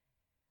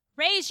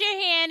Raise your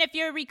hand if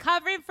you're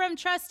recovering from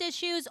trust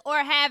issues or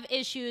have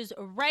issues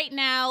right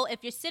now.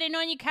 If you're sitting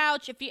on your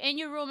couch, if you're in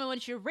your room, I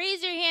want you to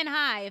raise your hand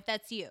high if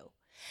that's you.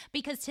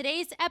 Because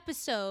today's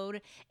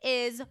episode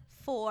is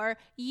for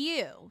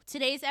you.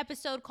 Today's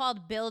episode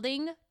called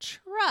Building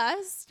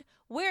Trust.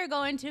 We're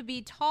going to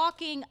be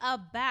talking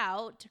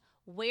about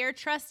where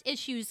trust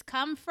issues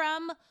come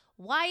from,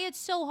 why it's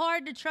so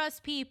hard to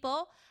trust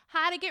people,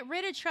 how to get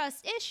rid of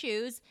trust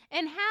issues,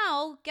 and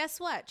how, guess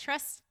what,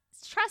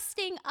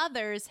 trusting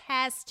others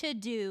has to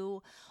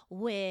do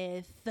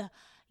with,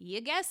 you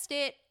guessed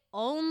it,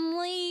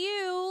 only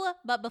you.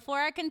 But before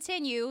I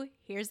continue,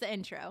 here's the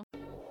intro.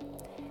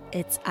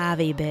 It's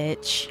Avi,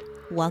 bitch.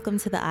 Welcome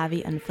to the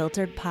Avi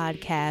Unfiltered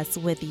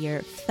podcast with your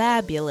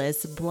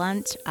fabulous,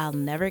 blunt, I'll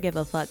never give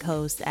a fuck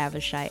host,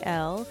 Avishai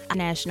L.,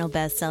 national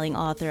best-selling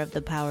author of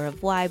The Power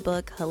of Why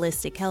book,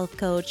 holistic health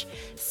coach,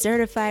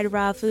 certified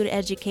raw food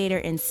educator,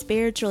 and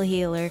spiritual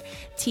healer,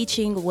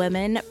 teaching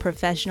women,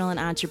 professional and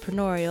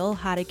entrepreneurial,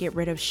 how to get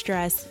rid of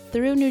stress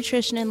through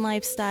nutrition and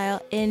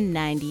lifestyle in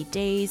 90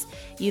 days,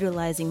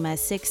 utilizing my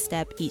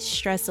 6-step Eat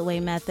Stress Away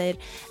method.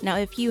 Now,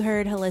 if you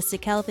heard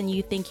holistic health and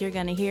you think you're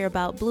going to hear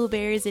about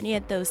blueberries and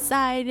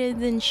anthocyanins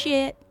and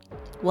shit,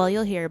 well,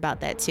 you'll hear about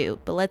that too.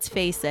 But let's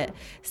face it,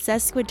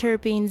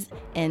 sesquiterpenes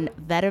in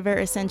vetiver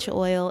essential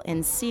oil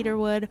and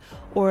cedarwood,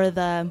 or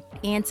the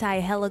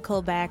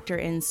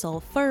anti-helicobacter and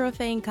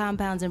sulforaphane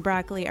compounds in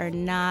broccoli are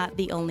not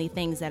the only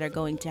things that are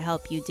going to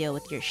help you deal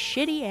with your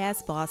shitty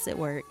ass boss at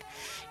work,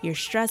 your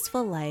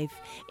stressful life,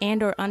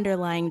 and or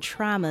underlying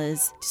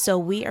traumas. So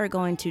we are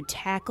going to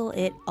tackle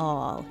it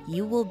all.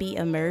 You will be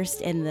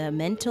immersed in the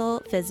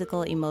mental,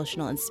 physical,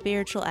 emotional, and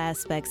spiritual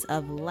aspects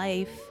of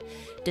life.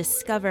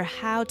 Discover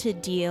how to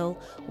deal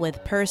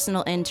with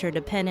personal,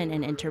 interdependent,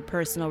 and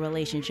interpersonal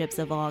relationships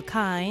of all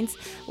kinds.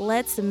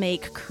 Let's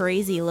make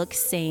crazy look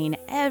sane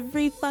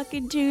every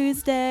fucking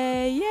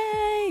Tuesday.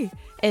 Yay!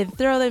 And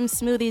throw them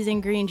smoothies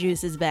and green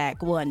juices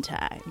back one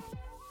time.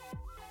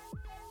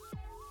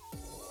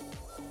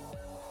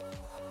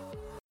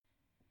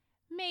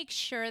 Make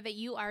sure that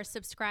you are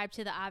subscribed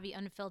to the Avi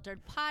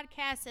Unfiltered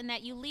podcast and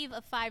that you leave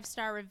a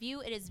 5-star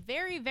review. It is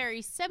very,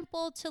 very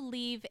simple to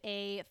leave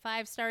a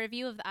 5-star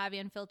review of the Avi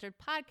Unfiltered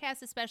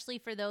podcast, especially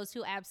for those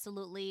who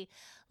absolutely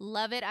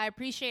love it. I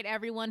appreciate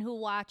everyone who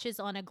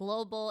watches on a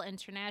global,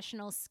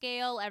 international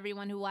scale,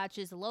 everyone who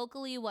watches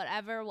locally,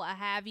 whatever, what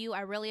have you.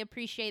 I really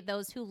appreciate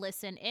those who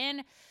listen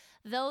in,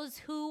 those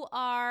who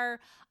are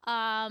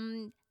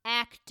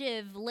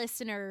active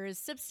listeners,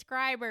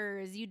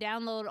 subscribers. You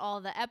download all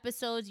the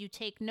episodes, you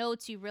take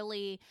notes, you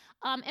really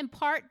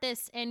impart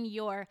this in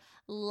your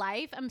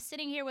life. I'm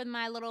sitting here with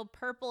my little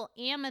purple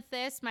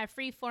amethyst, my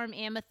freeform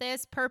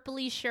amethyst.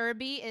 Purpley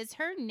Sherby is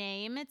her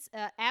name. It's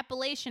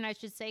Appalachian, I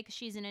should say, because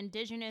she's an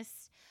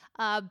indigenous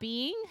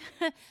being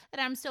that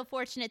I'm so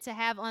fortunate to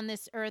have on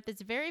this earth.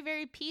 It's very,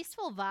 very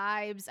peaceful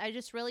vibes. I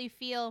just really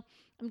feel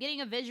I'm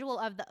getting a visual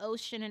of the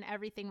ocean and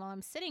everything while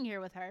I'm sitting here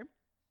with her.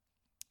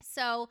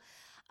 So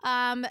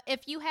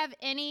if you have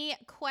any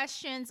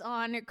questions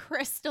on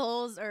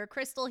crystals or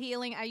crystal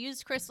healing, I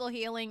use crystal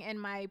healing in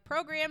my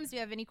programs. If you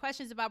have any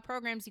questions about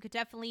programs, you could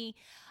definitely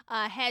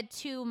head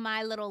to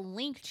my little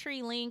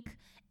Linktree link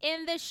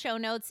in the show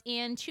notes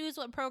and choose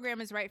what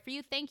program is right for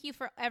you. Thank you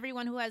for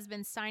everyone who has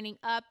been signing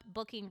up,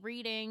 booking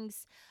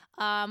readings,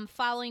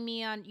 following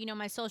me on,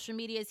 my social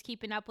medias,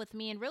 keeping up with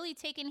me, and really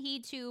taking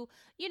heed to,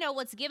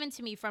 what's given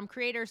to me from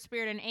Creator,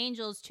 Spirit, and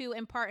angels to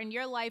impart in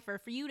your life, or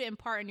for you to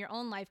impart in your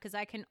own life, because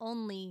I can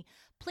only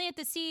plant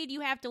the seed.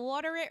 You have to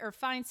water it or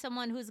find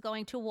someone who's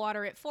going to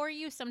water it for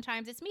you.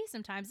 Sometimes it's me,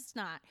 sometimes it's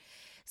not.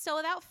 So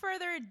without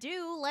further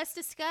ado, let's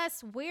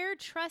discuss where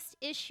trust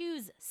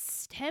issues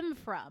stem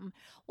from.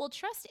 Well,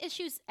 trust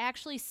issues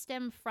actually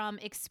stem from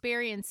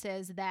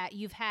experiences that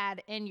you've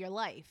had in your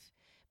life.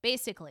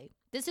 Basically,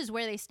 this is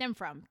where they stem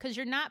from, because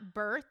you're not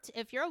birthed,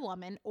 if you're a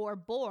woman, or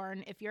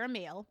born, if you're a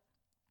male,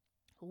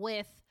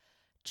 with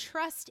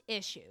trust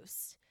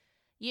issues.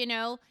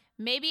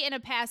 Maybe in a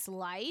past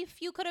life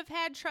you could have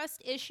had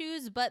trust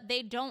issues, but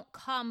they don't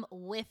come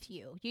with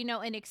you.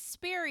 An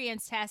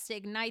experience has to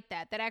ignite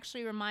that. That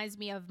actually reminds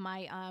me of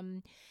my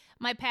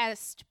my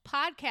past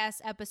podcast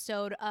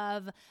episode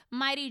of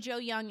Mighty Joe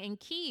Young and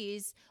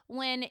Keys,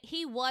 when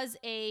he was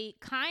a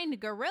kind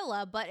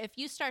gorilla, but if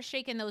you start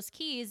shaking those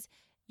keys,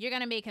 you're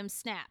going to make him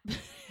snap.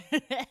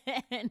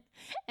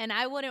 and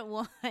I wouldn't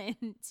want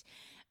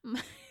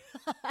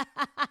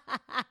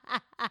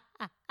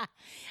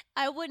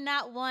I would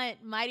not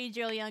want Mighty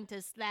Joe Young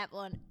to snap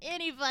on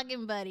any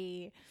fucking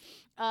buddy,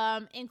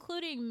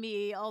 including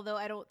me, although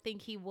I don't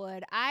think he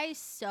would. I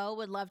so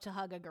would love to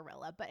hug a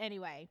gorilla. But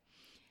anyway,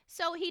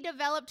 so he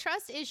developed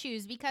trust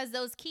issues because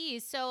those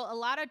keys. So a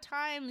lot of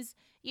times,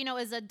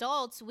 as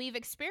adults, we've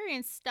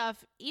experienced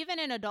stuff even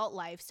in adult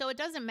life. So it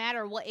doesn't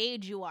matter what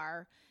age you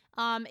are.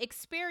 I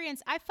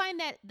find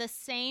that the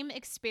same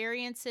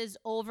experiences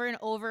over and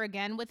over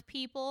again with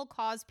people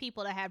cause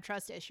people to have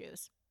trust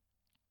issues.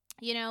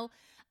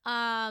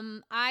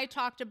 I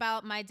talked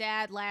about my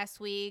dad last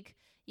week.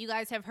 You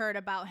guys have heard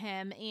about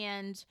him,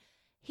 and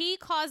he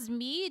caused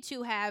me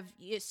to have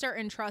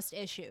certain trust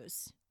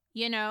issues.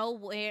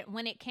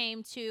 When it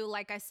came to,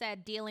 like I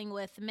said, dealing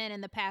with men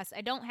in the past,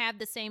 I don't have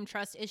the same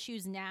trust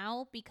issues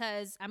now,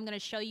 because I'm going to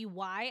show you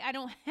why I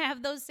don't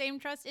have those same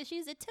trust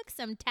issues. It took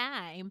some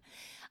time,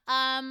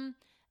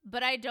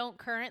 but I don't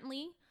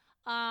currently.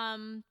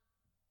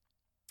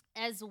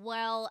 As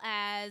well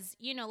as,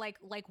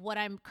 like what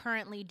I'm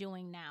currently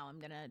doing now. I'm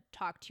going to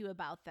talk to you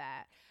about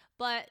that.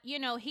 But,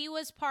 he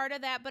was part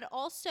of that, but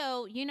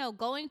also,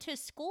 going to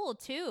school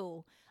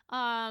too.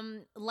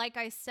 Like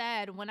I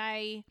said,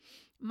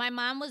 my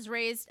mom was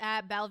raised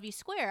at Bellevue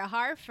Square,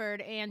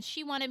 Hartford, and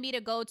she wanted me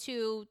to go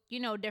to,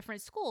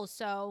 different schools.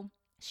 So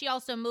she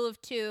also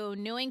moved to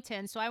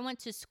Newington. So I went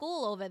to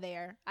school over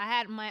there. I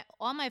had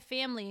all my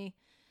family,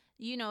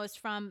 is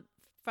from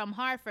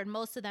Hartford.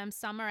 Most of them,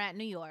 some are at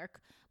New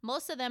York.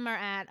 Most of them are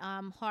at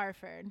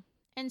Hartford.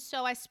 And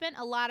so I spent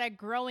a lot of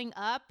growing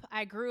up.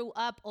 I grew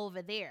up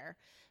over there.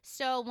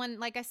 So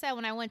like I said,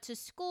 when I went to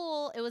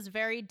school, it was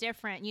very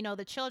different.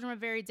 The children were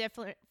very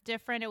different.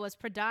 It was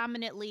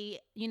predominantly,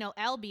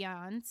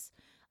 Albions.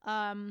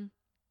 Some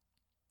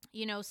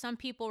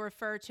people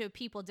refer to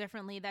people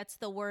differently. That's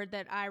the word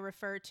that I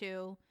refer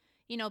to.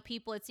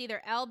 People, it's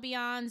either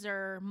Albions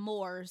or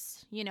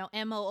Moors,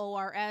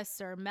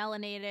 Moors, or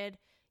melanated,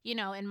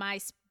 in my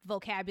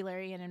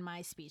vocabulary and in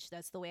my speech.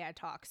 That's the way I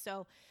talk.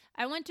 So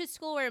I went to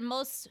school where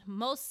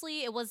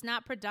mostly it was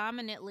not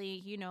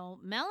predominantly,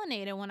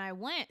 melanated when I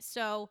went.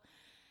 So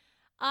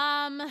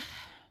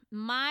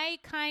my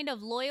kind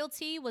of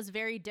loyalty was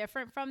very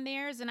different from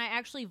theirs, and I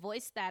actually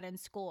voiced that in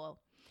school.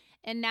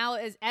 And now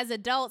as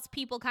adults,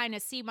 people kind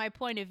of see my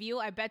point of view.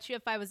 I bet you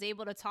if I was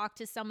able to talk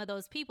to some of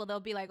those people, they'll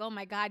be like, oh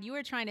my God, you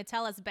were trying to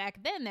tell us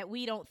back then that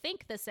we don't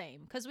think the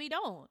same, because we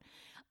don't.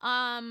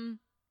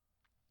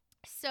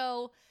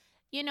 So,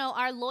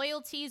 our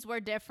loyalties were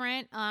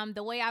different.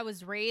 The way I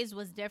was raised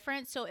was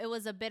different. So it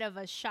was a bit of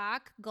a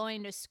shock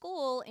going to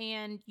school,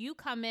 and you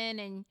come in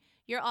and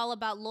you're all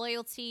about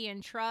loyalty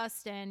and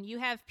trust, and you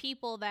have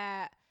people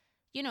that,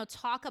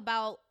 talk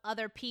about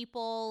other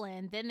people,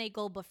 and then they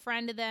go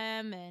befriend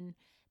them, and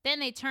then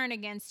they turn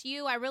against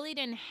you. I really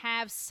didn't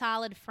have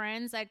solid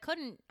friends. I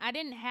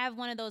didn't have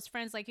one of those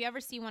friends. Like, you ever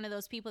see one of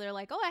those people, they're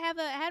like, oh, I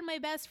had my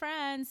best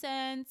friend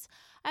since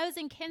I was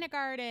in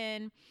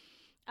kindergarten.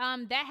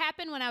 That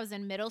happened when I was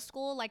in middle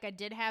school. Like, I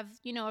did have,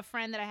 a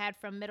friend that I had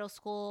from middle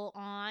school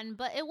on,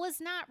 but it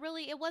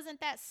wasn't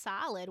that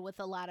solid with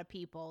a lot of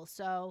people.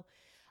 So,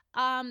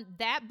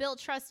 that built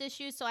trust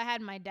issues. So I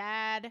had my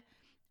dad.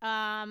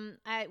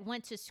 I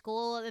went to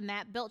school, and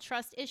that built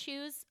trust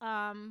issues,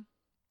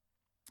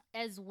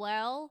 as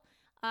well.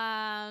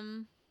 A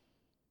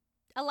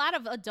lot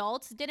of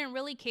adults didn't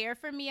really care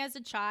for me as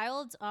a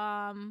child.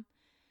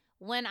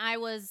 When I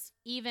was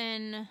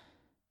even,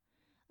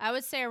 I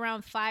would say,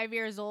 around 5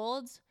 years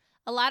old,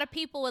 a lot of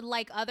people would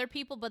like other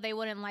people, but they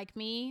wouldn't like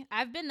me.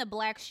 I've been the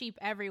black sheep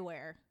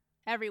everywhere.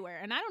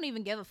 And I don't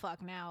even give a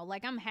fuck now.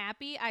 Like, I'm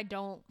happy I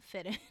don't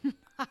fit in.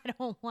 I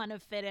don't want to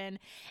fit in.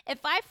 If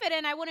I fit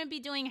in, I wouldn't be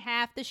doing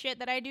half the shit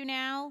that I do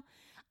now.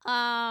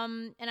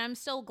 And I'm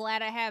so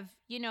glad I have,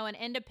 an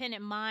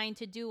independent mind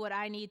to do what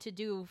I need to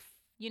do,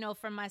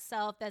 for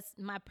myself. That's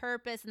my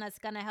purpose, and that's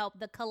going to help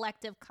the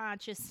collective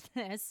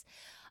consciousness.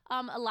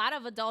 A lot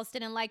of adults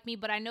didn't like me,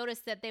 but I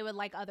noticed that they would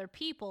like other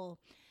people.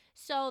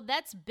 So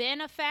that's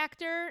been a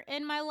factor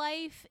in my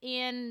life,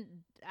 and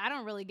I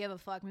don't really give a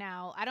fuck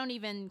now. I don't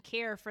even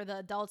care for the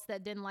adults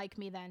that didn't like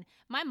me then.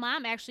 My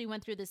mom actually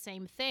went through the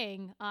same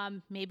thing.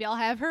 Maybe I'll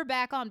have her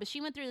back on, but she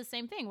went through the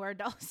same thing where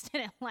adults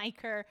didn't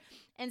like her,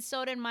 and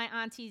so did my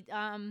auntie.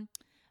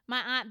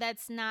 My aunt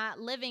that's not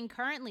living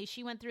currently,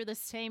 she went through the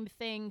same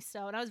thing.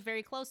 So, and I was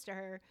very close to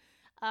her.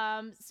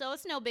 So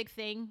it's no big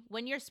thing.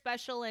 When you're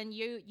special and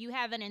you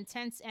have an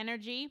intense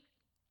energy,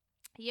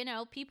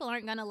 people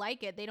aren't going to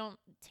like it. They don't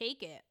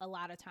take it a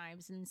lot of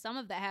times. And some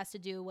of that has to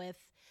do with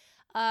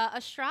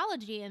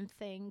astrology and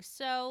things.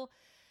 So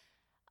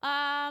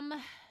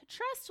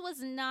trust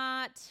was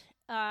not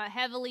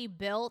heavily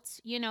built.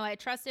 I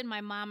trusted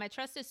my mom. I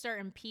trusted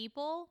certain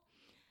people.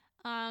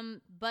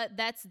 But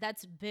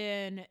that's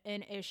been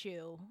an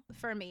issue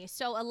for me.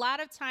 So a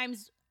lot of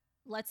times,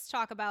 let's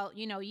talk about,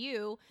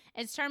 you,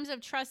 in terms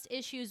of trust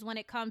issues when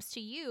it comes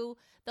to you.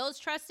 Those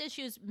trust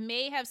issues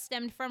may have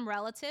stemmed from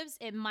relatives.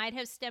 It might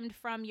have stemmed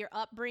from your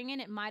upbringing.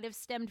 It might have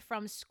stemmed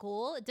from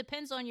school. It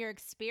depends on your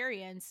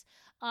experience.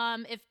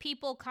 If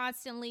people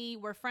constantly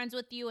were friends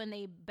with you and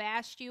they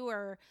bashed you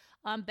or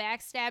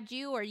backstabbed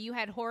you, or you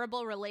had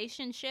horrible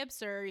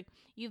relationships, or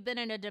you've been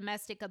in a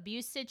domestic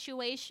abuse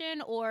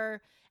situation,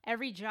 or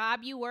every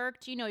job you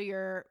worked,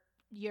 your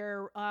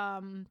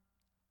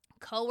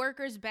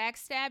coworkers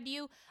backstabbed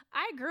you.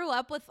 I grew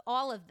up with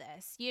all of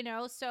this,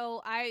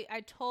 so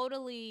I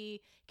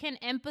totally can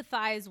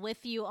empathize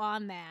with you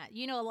on that.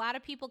 A lot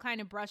of people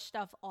kind of brush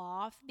stuff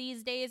off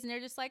these days, and they're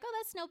just like, oh,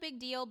 that's no big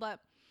deal. But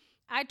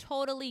I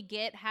totally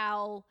get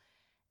how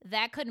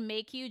that could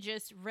make you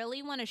just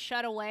really want to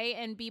shut away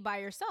and be by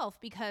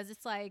yourself, because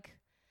it's like,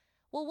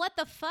 well, what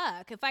the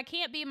fuck? If I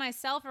can't be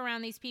myself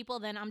around these people,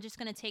 then I'm just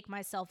going to take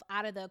myself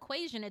out of the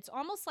equation. It's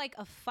almost like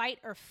a fight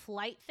or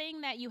flight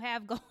thing that you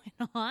have going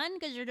on,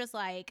 because you're just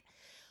like,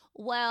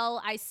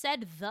 well, I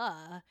said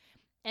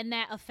and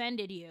that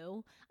offended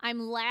you. I'm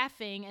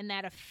laughing and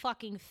that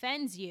fucking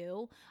offends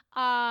you.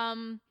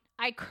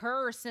 I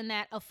curse and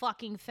that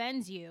fucking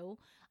offends you.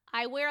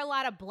 I wear a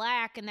lot of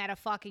black and that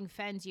fucking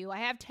offends you. I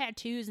have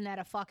tattoos and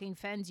that fucking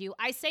offends you.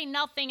 I say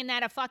nothing and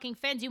that fucking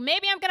offends you.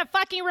 Maybe I'm gonna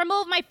fucking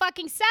remove my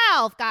fucking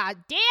self. God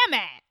damn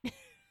it.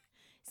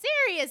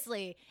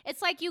 Seriously.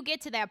 It's like you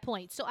get to that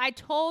point. So I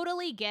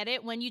totally get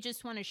it when you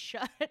just want to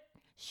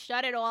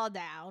shut it all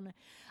down.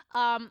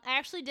 I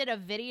actually did a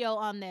video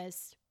on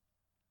this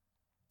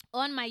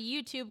on my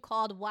YouTube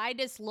called Why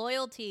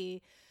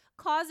Disloyalty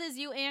Causes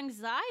You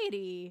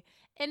Anxiety.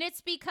 And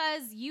it's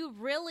because you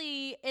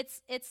really,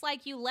 it's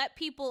like you let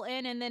people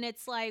in and then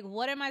it's like,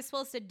 what am I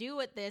supposed to do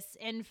with this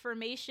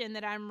information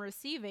that I'm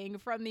receiving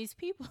from these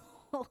people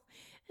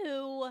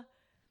who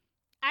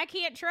I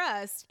can't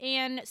trust?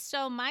 And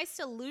so my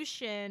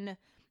solution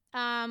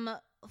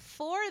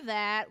for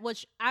that,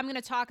 which I'm going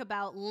to talk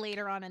about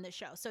later on in the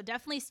show. So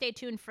definitely stay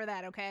tuned for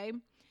that, okay?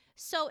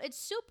 So it's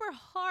super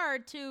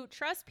hard to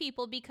trust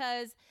people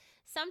because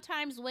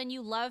sometimes when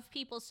you love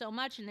people so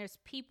much and there's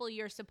people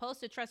you're supposed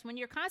to trust, when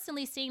you're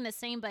constantly seeing the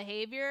same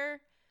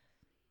behavior,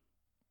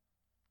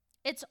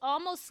 it's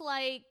almost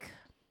like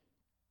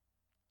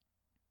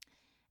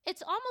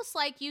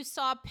you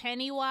saw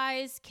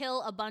Pennywise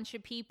kill a bunch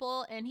of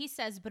people and he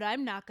says, but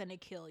I'm not going to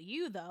kill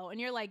you though.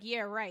 And you're like,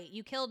 yeah, right.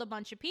 You killed a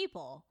bunch of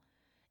people.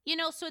 You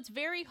know, so it's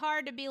very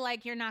hard to be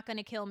like, you're not going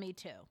to kill me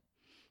too.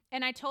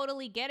 And I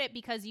totally get it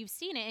because you've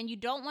seen it and you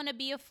don't want to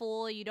be a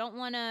fool. You don't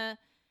want to,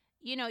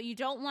 you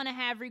don't want to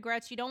have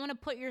regrets. You don't want to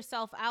put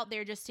yourself out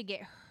there just to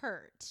get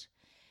hurt.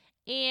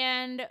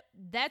 And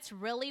that's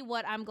really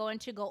what I'm going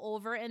to go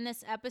over in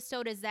this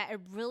episode, is that it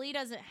really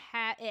doesn't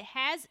have, it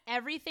has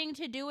everything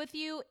to do with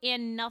you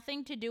and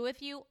nothing to do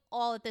with you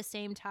all at the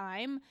same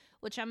time,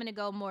 which I'm going to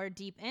go more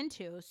deep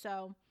into.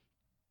 So,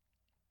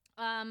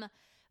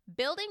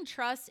 building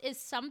trust is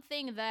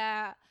something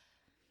that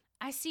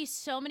I see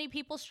so many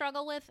people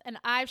struggle with, and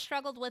I've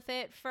struggled with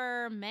it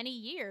for many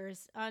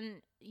years,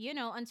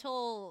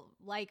 until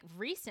like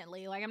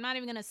recently. Like, I'm not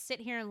even going to sit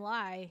here and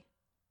lie.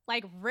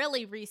 Like,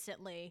 really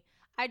recently.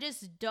 I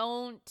just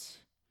don't.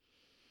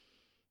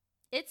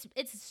 It's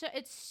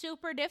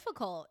super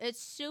difficult. It's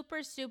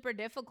super, super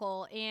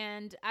difficult.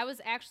 And I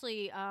was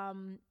actually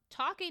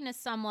talking to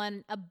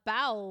someone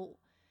about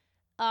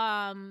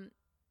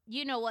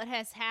what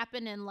has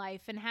happened in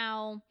life and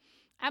how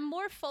I'm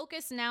more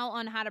focused now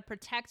on how to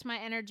protect my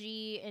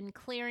energy and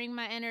clearing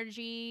my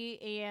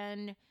energy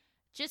and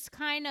just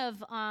kind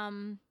of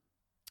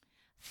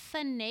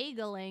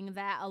finagling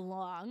that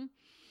along,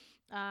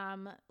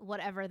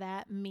 whatever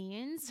that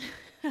means.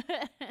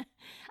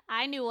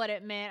 I knew what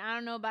it meant. I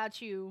don't know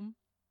about you,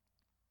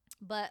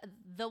 but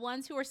the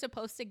ones who were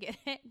supposed to get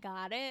it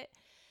got it.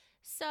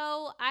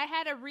 So I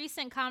had a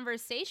recent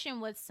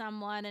conversation with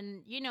someone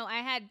and,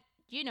 I had,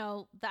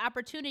 the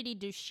opportunity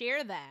to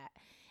share that.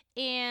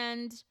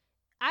 And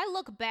I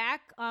look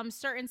back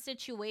certain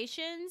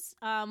situations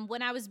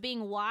when I was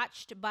being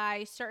watched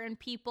by certain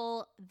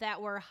people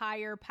that were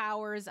higher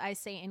powers, I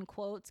say in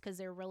quotes because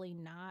they're really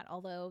not,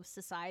 although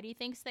society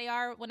thinks they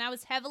are, when I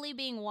was heavily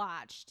being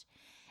watched.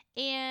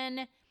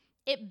 And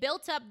it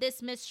built up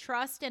this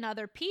mistrust in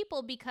other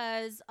people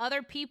because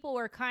other people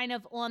were kind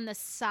of on the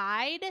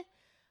side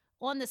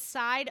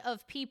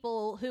of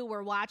people who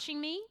were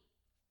watching me.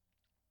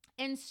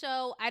 And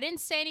so I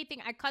didn't say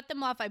anything. I cut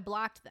them off. I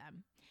blocked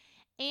them.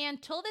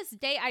 And till this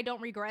day, I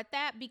don't regret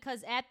that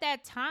because at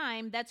that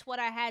time, that's what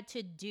I had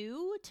to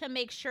do to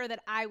make sure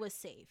that I was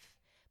safe.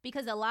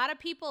 Because a lot of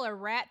people are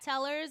rat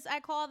tellers, I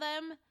call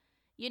them.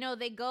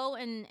 They go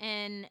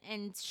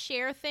and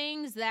share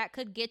things that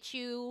could get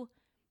you,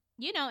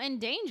 in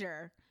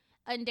danger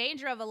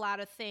of a lot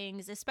of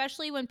things,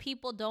 especially when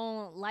people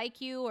don't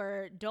like you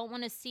or don't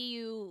want to see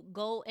you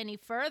go any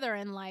further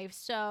in life.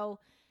 So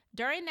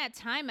during that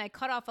time, I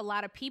cut off a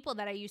lot of people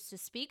that I used to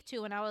speak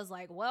to. And I was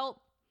like,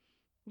 well,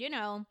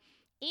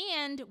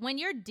 and when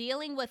you're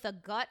dealing with a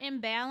gut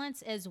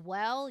imbalance as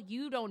well,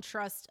 you don't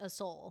trust a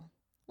soul.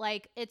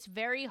 Like, it's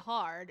very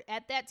hard.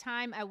 At that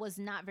time, I was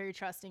not very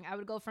trusting. I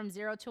would go from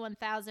 0 to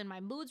 1,000. My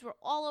moods were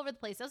all over the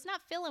place. I was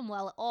not feeling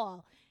well at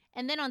all.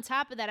 And then on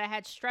top of that, I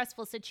had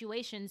stressful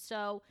situations.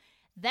 So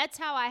that's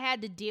how I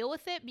had to deal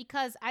with it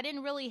because I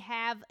didn't really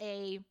have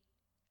a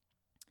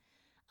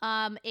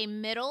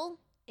middle,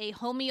 a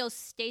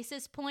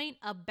homeostasis point,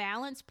 a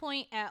balance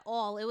point at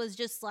all. It was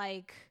just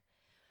like,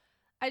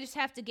 I just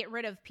have to get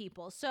rid of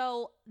people.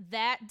 So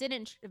that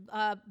didn't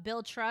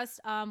build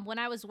trust. When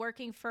I was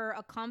working for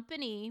a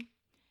company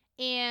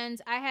and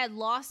I had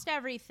lost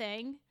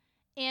everything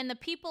and the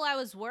people I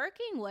was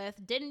working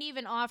with didn't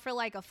even offer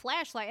like a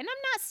flashlight. And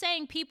I'm not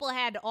saying people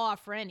had to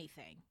offer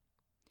anything.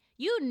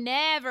 You're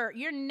never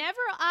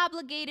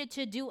obligated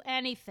to do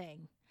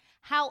anything.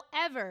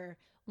 However,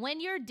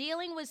 when you're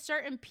dealing with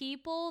certain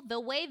people,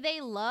 the way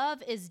they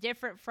love is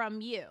different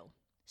from you.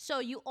 So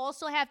you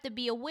also have to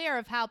be aware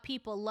of how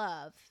people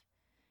love,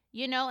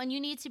 and you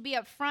need to be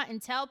upfront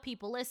and tell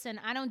people, listen,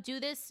 I don't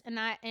do this.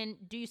 And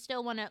do you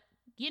still want to,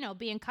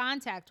 be in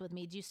contact with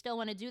me? Do you still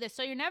want to do this?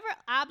 So you're never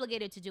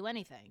obligated to do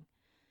anything.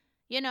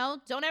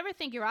 Don't ever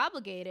think you're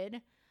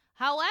obligated.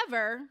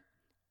 However,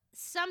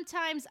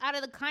 sometimes out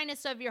of the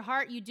kindness of your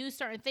heart, you do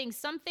certain things.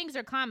 Some things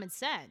are common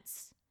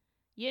sense.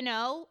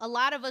 A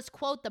lot of us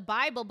quote the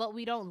Bible, but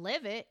we don't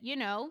live it.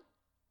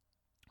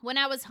 When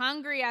I was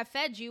hungry, I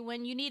fed you.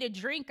 When you need a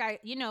drink, I,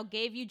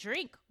 gave you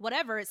drink,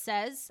 whatever it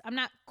says. I'm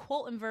not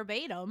quoting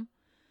verbatim.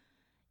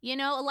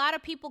 A lot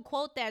of people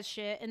quote that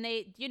shit and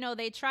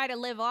they try to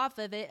live off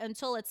of it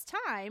until it's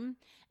time.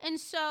 And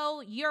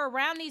so you're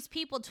around these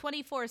people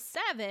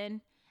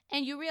 24/7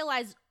 and you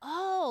realize,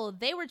 oh,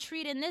 they were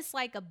treating this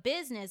like a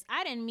business.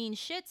 I didn't mean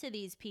shit to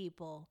these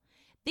people.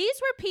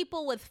 These were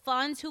people with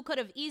funds who could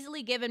have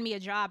easily given me a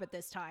job at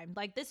this time.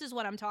 Like, this is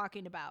what I'm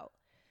talking about.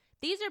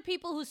 These are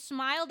people who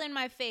smiled in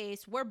my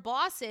face, were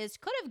bosses,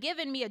 could have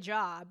given me a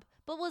job,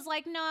 but was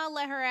like, no, I'll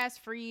let her ass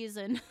freeze.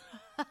 And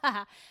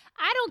I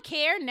don't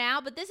care now,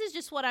 but this is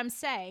just what I'm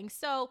saying.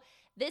 So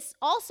this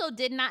also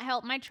did not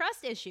help my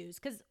trust issues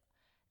because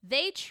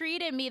they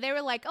treated me, they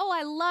were like, oh,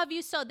 I love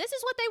you so. This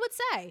is what they would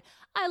say.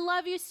 I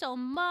love you so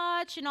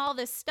much and all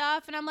this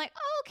stuff. And I'm like,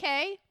 oh,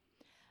 okay.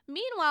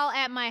 Meanwhile,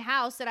 at my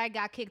house that I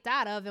got kicked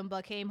out of and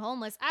became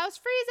homeless, I was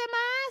freezing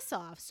my ass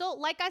off. So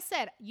like I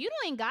said, you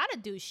ain't got to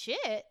do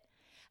shit.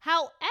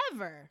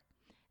 However,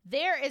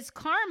 there is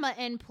karma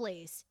in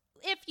place.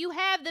 If you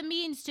have the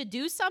means to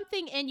do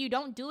something and you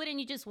don't do it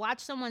and you just watch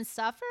someone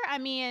suffer, I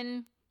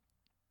mean,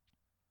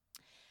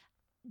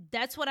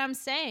 that's what I'm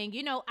saying.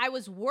 I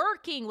was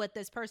working with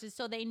this person,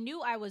 so they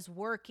knew I was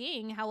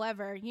working.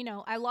 However,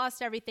 I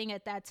lost everything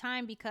at that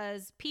time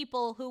because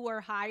people who were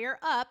higher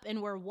up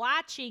and were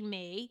watching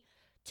me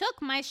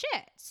took my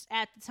shit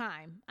at the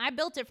time. I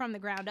built it from the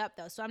ground up,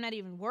 though, so I'm not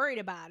even worried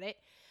about it.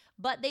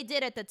 But they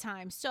did at the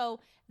time.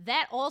 So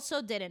that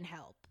also didn't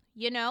help,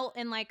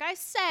 And like I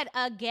said,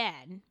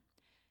 again,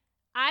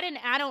 I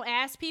don't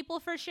ask people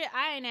for shit.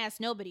 I ain't asked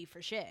nobody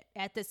for shit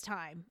at this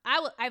time.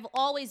 I've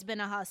always been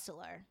a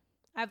hustler.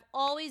 I've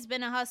always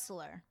been a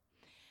hustler.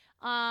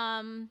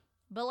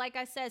 But like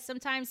I said,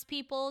 sometimes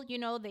people,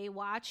 they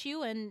watch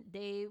you and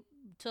they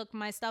took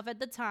my stuff at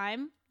the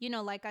time,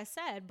 like I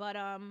said. But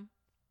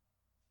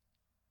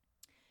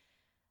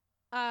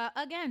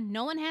again,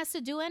 no one has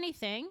to do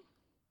anything.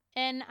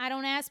 And I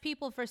don't ask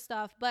people for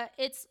stuff, but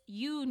it's,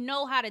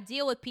 how to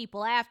deal with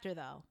people after,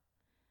 though.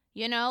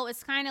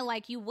 It's kind of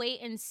like you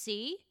wait and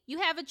see. You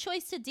have a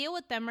choice to deal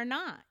with them or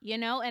not,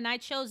 and I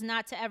chose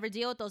not to ever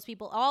deal with those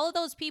people. All of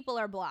those people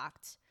are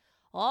blocked.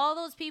 All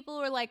those people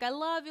were like, I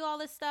love you, all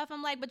this stuff.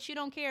 I'm like, but you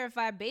don't care if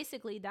I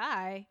basically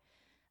die.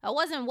 I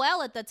wasn't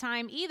well at the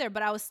time either,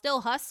 but I was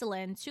still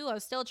hustling too. I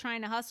was still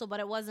trying to hustle, but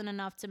it wasn't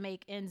enough to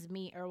make ends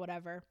meet or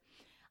whatever.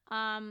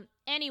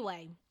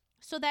 Anyway.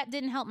 So that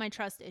didn't help my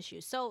trust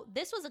issues. So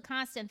this was a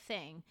constant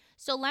thing.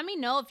 So let me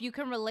know if you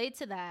can relate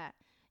to that,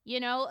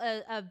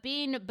 of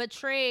being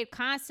betrayed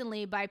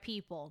constantly by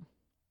people,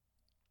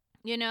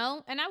 and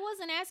I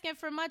wasn't asking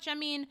for much. I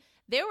mean,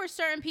 there were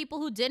certain people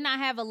who did not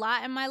have a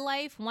lot in my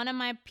life. One of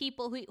my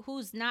people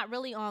who's not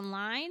really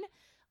online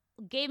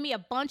gave me a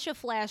bunch of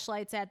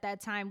flashlights at that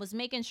time, was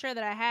making sure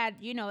that I had,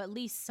 at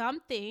least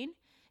something.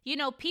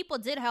 People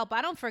did help.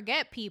 I don't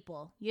forget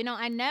people.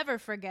 I never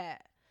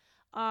forget.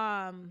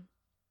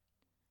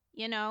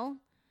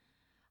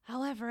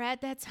 However,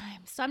 at that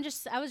time, so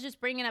I was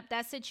just bringing up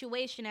that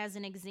situation as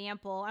an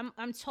example.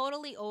 I'm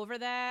totally over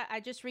that. I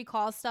just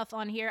recall stuff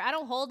on here. I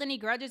don't hold any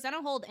grudges. I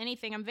don't hold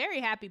anything. I'm a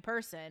very happy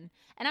person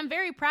and I'm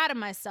very proud of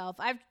myself.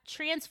 I've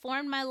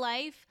transformed my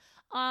life.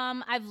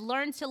 I've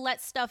learned to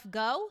let stuff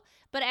go,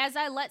 but as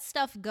I let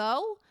stuff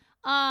go,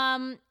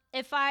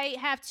 if I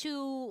have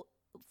to,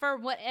 for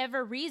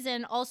whatever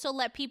reason, also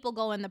let people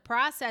go in the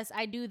process,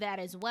 I do that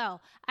as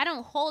well. I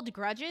don't hold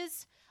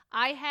grudges.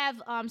 I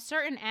have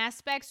certain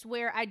aspects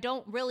where I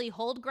don't really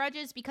hold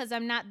grudges because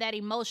I'm not that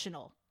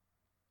emotional,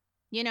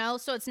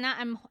 so it's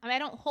not, I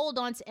don't hold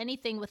on to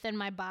anything within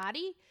my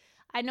body.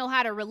 I know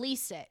how to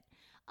release it.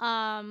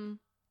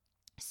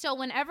 So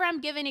whenever I'm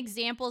giving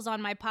examples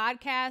on my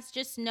podcast,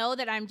 just know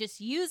that I'm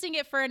just using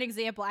it for an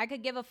example. I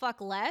could give a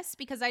fuck less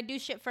because I do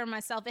shit for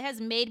myself. It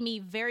has made me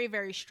very,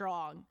 very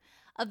strong,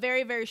 a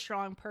very, very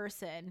strong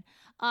person.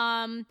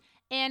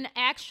 And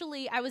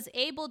actually, I was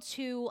able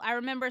to, I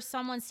remember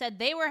someone said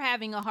they were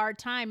having a hard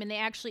time and they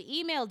actually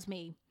emailed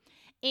me.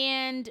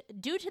 And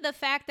due to the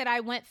fact that I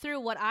went through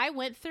what I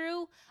went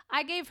through,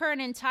 I gave her an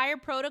entire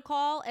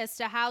protocol as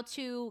to how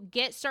to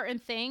get certain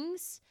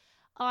things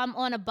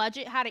on a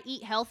budget, how to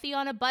eat healthy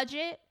on a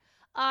budget.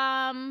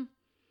 I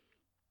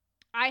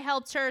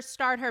helped her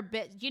start her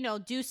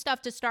do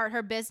stuff to start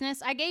her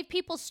business. I gave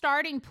people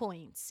starting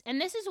points. And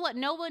this is what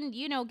no one,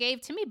 gave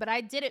to me, but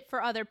I did it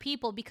for other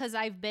people because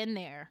I've been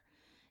there.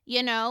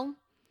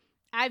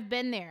 I've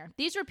been there.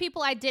 These were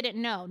people I didn't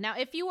know. Now,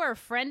 if you were a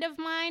friend of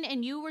mine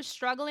and you were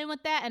struggling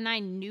with that and I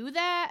knew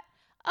that,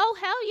 oh,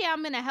 hell yeah,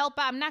 I'm going to help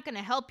out. I'm not going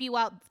to help you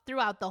out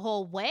throughout the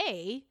whole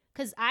way.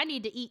 because I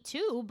need to eat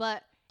too.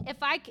 But if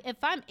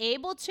I'm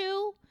able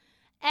to,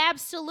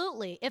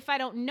 absolutely. If I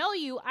don't know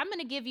you, I'm going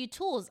to give you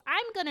tools.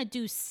 I'm going to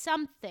do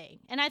something.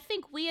 And I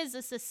think we as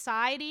a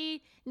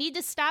society need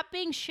to stop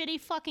being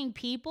shitty fucking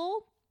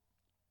people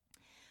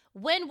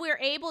when we're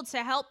able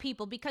to help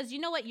people, because you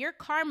know what? Your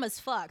karma's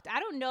fucked. I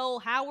don't know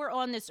how we're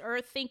on this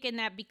earth thinking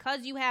that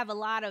because you have a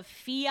lot of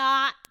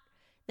fiat,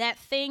 that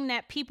thing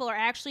that people are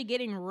actually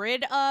getting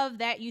rid of,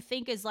 that you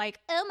think is like,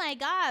 oh my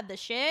God, the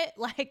shit,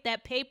 like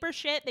that paper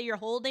shit that you're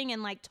holding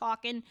and like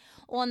talking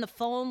on the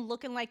phone,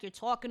 looking like you're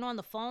talking on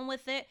the phone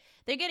with it.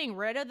 They're getting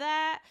rid of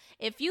that.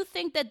 If you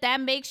think that that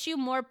makes you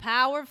more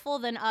powerful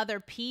than other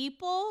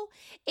people,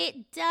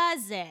 it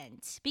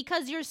doesn't,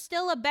 because you're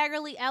still a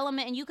beggarly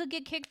element and you could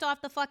get kicked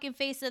off the fucking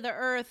face of the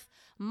earth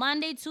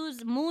Monday,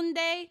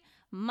 Tuesday,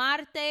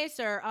 Martes,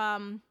 or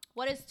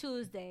what is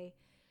Tuesday?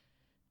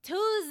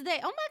 Tuesday.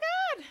 Oh my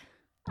God.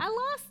 I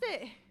lost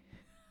it.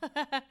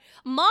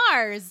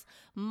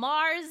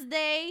 Mars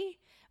Day,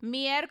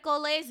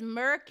 miércoles,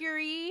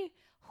 Mercury,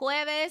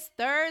 jueves,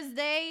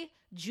 Thursday,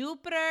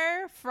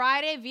 Jupiter,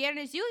 Friday,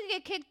 viernes. You could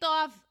get kicked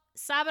off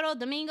sábado,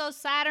 domingo,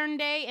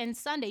 Saturday, and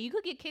Sunday. You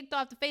could get kicked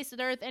off the face of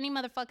the earth any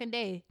motherfucking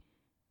day.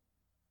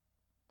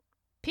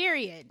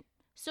 Period.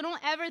 So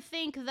don't ever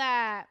think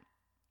that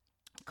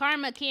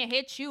karma can't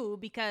hit you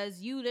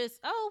because you just,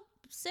 oh,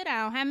 sit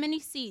down, how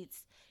many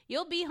seats?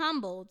 You'll be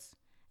humbled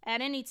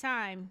at any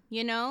time,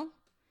 you know?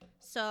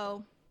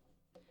 So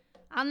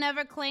I'll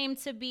never claim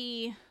to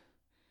be,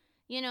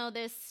 you know,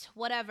 this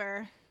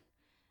whatever,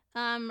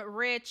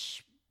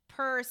 rich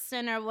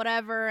person or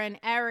whatever, an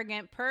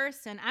arrogant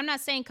person. I'm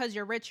not saying because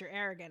you're rich, you're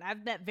arrogant.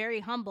 I've met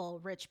very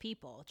humble, rich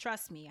people.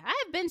 Trust me.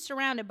 I've been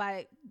surrounded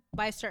by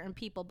certain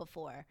people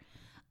before.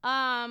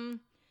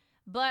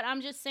 But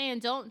I'm just saying,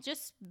 don't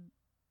just,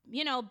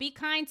 you know, be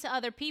kind to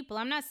other people.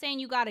 I'm not saying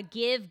you got to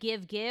give,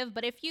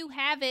 but if you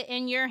have it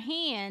in your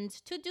hand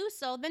to do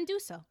so, then do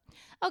so.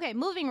 Okay,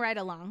 moving right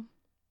along.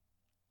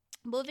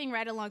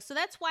 So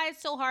that's why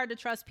it's so hard to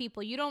trust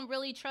people. You don't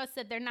really trust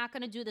that they're not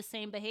going to do the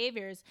same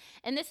behaviors.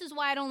 And this is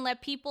why I don't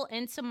let people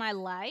into my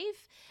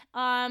life.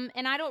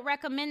 And I don't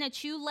recommend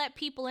that you let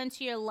people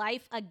into your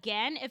life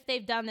again if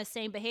they've done the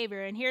same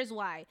behavior. And here's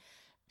why.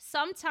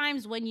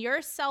 Sometimes when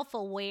you're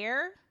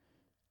self-aware,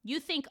 you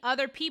think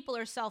other people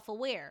are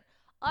self-aware.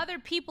 Other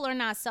people are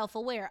not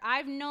self-aware.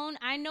 I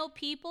know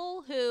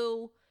people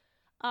who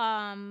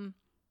I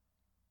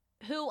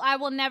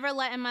will never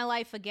let in my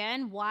life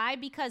again. Why?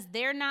 Because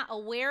they're not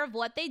aware of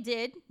what they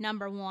did,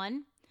 number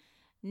one.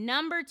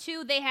 Number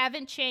two, they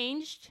haven't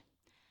changed.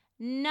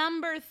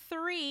 Number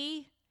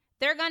three,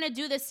 they're going to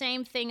do the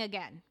same thing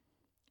again.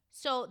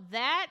 So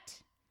that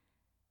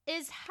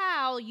is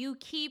how you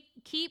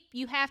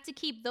you have to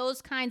keep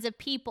those kinds of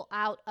people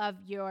out of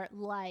your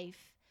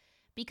life.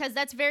 Because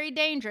that's very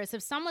dangerous.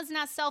 If someone's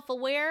not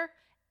self-aware,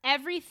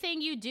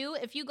 everything you do,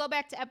 if you go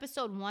back to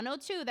episode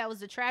 102, that was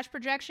the trash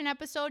projection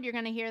episode, you're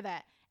going to hear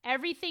that.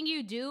 Everything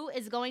you do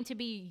is going to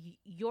be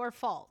your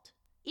fault,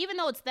 even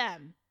though it's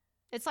them.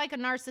 It's like a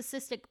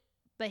narcissistic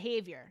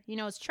behavior. You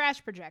know, it's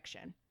trash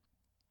projection.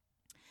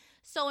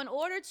 So in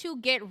order to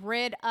get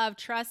rid of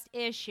trust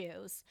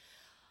issues,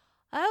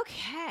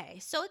 okay,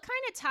 so it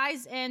kind of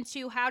ties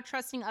into how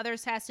trusting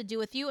others has to do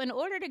with you. In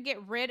order to get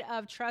rid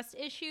of trust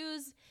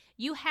issues,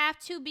 you have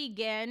to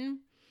begin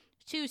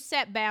to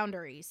set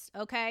boundaries,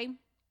 okay?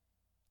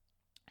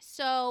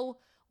 So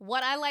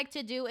what I like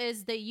to do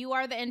is the You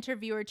Are the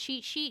Interviewer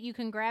cheat sheet. You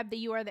can grab the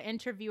You Are the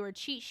Interviewer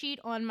cheat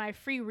sheet on my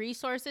free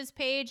resources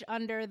page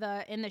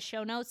in the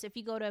show notes. If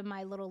you go to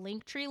my little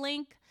Linktree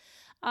link,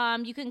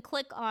 you can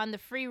click on the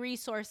free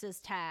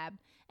resources tab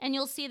and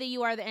you'll see the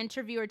You Are the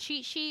Interviewer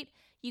cheat sheet.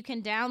 You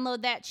can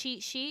download that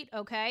cheat sheet,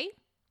 okay?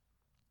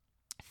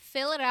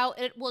 Fill it out.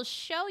 It will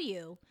show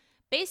you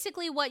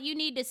basically what you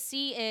need to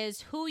see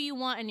is who you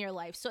want in your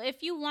life. So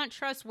if you want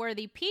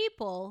trustworthy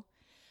people,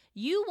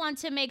 you want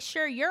to make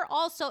sure you're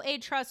also a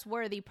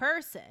trustworthy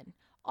person.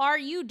 Are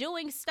you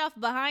doing stuff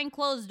behind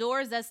closed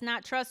doors that's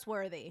not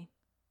trustworthy?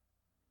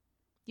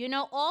 You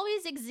know,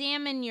 always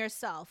examine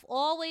yourself.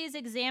 Always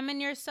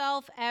examine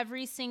yourself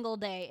every single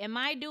day. Am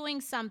I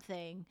doing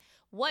something?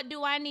 What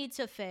do I need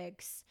to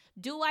fix?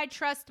 Do I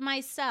trust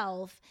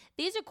myself?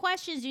 These are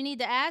questions you need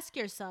to ask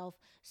yourself.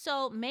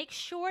 So make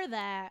sure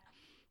that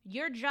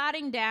you're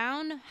jotting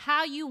down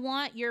how you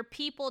want your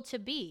people to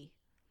be.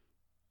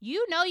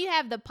 You know you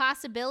have the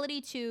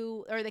possibility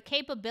to, or the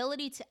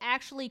capability to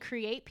actually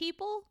create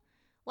people.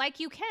 Like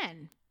you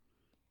can.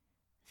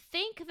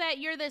 Think that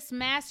you're this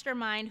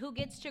mastermind who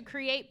gets to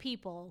create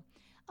people.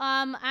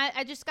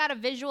 I just got a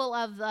visual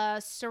of the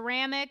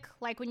ceramic,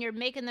 like when you're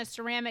making the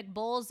ceramic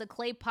bowls, the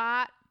clay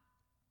pot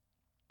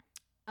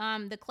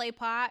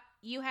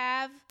you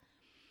have.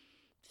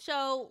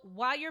 So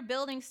while you're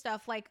building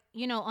stuff like,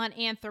 you know, on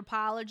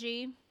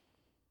Anthropology,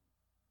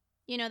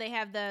 you know, they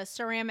have the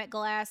ceramic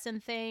glass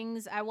and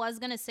things. I was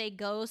going to say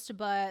Ghost,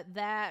 but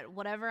that,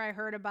 whatever I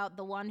heard about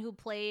the one who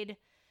played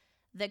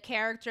the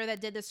character that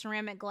did the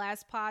ceramic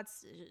glass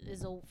pots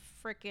is a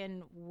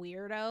freaking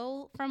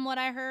weirdo from what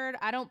I heard.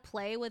 I don't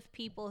play with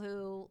people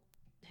who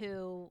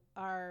who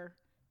are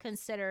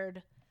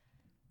considered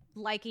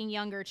liking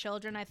younger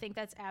children. I think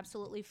that's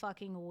absolutely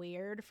fucking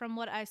weird from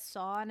what I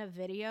saw in a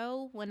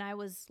video when I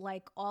was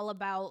like all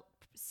about,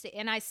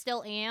 and I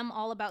still am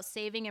all about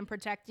saving and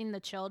protecting the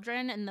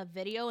children, and the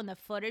video and the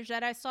footage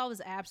that I saw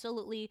was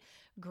absolutely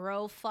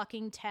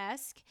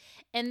fucking-tesque.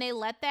 And they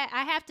let that,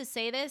 I have to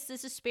say this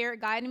is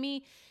spirit guiding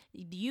me.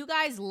 You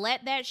guys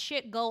let that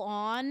shit go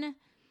on.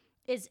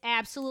 Is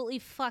absolutely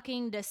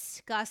fucking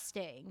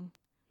disgusting.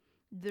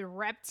 The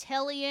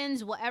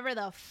reptilians, whatever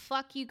the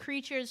fuck you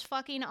creatures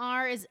fucking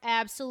are, is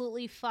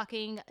absolutely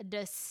fucking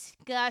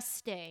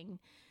disgusting.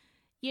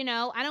 You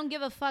know, I don't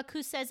give a fuck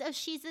who says, oh,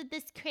 she's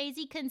this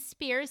crazy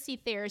conspiracy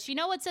theorist. You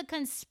know what's a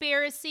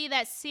conspiracy?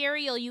 That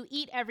cereal you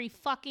eat every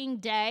fucking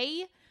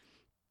day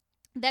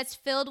that's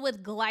filled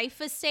with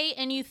glyphosate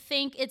and you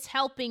think it's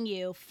helping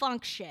you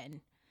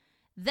function.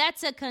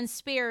 That's a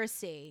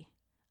conspiracy,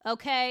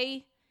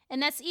 okay?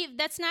 And that's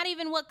not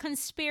even what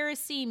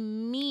conspiracy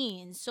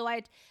means. So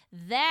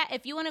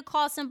if you want to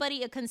call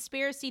somebody a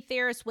conspiracy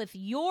theorist with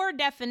your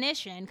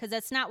definition, because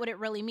that's not what it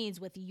really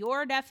means, with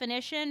your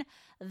definition,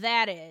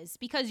 that is.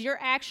 Because you're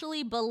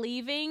actually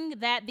believing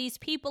that these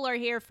people are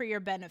here for your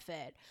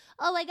benefit.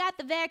 Oh, I got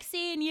the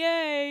vaccine,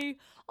 yay.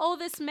 Oh,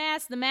 the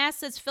mask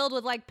that's filled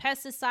with like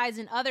pesticides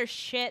and other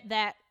shit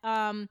that,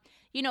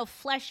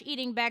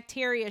 flesh-eating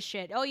bacteria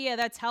shit. Oh, yeah,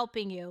 that's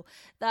helping you.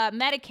 The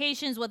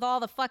medications with all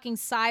the fucking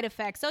side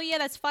effects. Oh, yeah,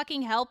 that's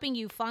fucking helping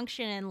you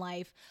function in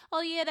life.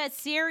 Oh, yeah, that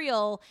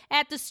cereal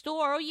at the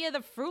store. Oh, yeah,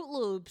 the Fruit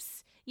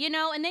Loops. You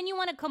know, and then you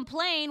want to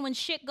complain when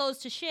shit goes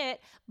to shit,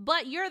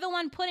 but you're the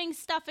one putting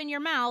stuff in your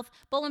mouth.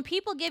 But when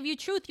people give you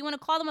truth, you want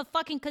to call them a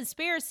fucking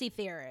conspiracy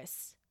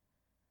theorist.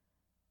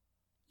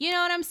 You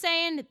know what I'm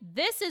saying?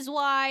 This is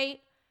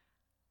why,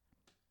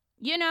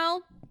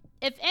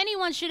 if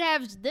anyone should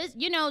have this,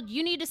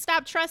 you need to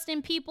stop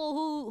trusting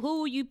people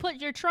who you put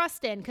your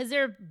trust in, because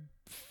they're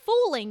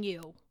fooling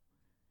you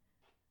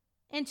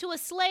into a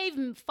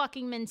slave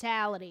fucking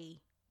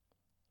mentality.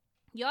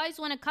 You always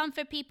want to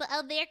comfort people.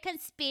 Oh, they're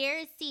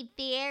conspiracy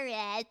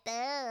theorists.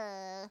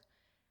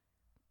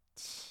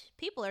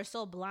 People are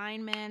so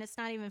blind, man. It's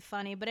not even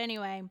funny. But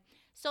anyway,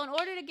 so in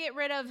order to get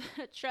rid of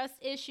trust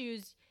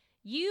issues,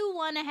 you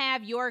want to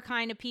have your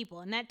kind of people,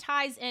 and that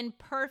ties in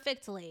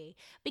perfectly,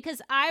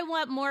 because I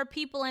want more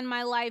people in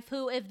my life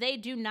who, if they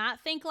do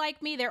not think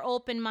like me, they're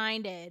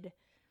open-minded.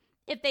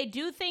 If they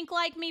do think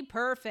like me,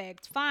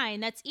 perfect, fine.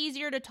 That's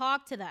easier to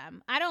talk to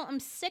them. I'm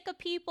sick of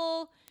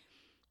people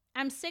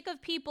who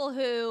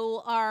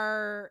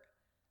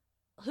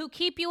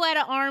keep you at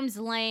an arm's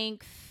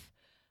length,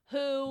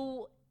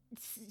 who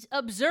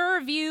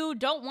observe you,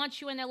 don't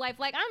want you in their life.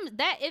 Like,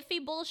 that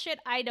iffy bullshit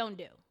I don't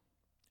do.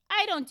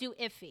 I don't do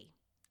iffy.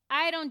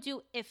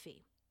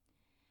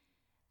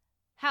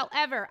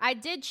 However, I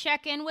did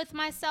check in with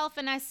myself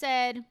and I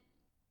said,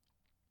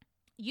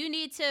 you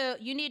need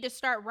to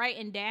start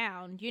writing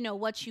down,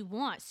 what you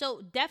want.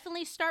 So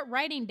definitely start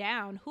writing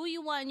down who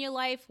you want in your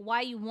life,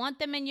 why you want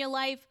them in your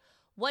life.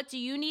 What do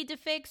you need to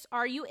fix?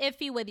 Are you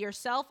iffy with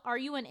yourself? Are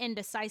you an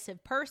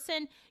indecisive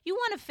person? You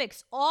want to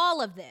fix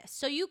all of this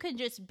so you can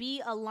just be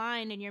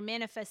aligned in your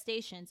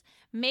manifestations.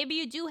 Maybe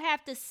you do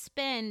have to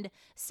spend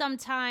some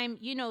time,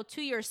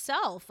 to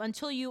yourself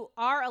until you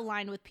are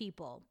aligned with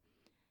people,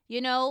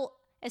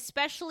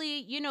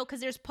 especially, because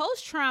there's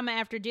post-trauma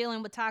after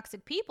dealing with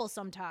toxic people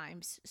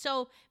sometimes.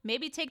 So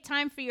maybe take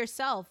time for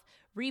yourself,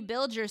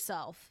 rebuild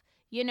yourself,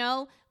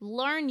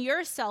 learn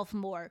yourself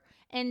more.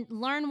 And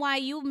learn why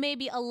you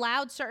maybe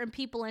allowed certain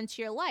people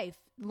into your life.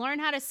 Learn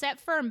how to set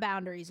firm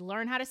boundaries.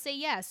 Learn how to say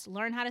yes.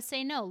 Learn how to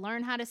say no.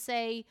 Learn how to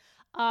say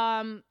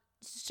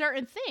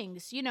certain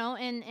things,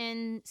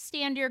 and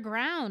stand your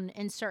ground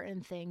in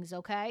certain things,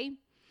 okay?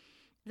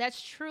 That's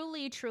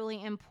truly,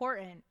 truly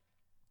important.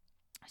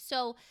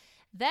 So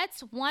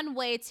that's one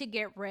way to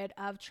get rid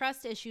of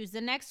trust issues.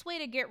 The next way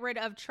to get rid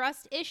of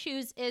trust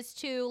issues is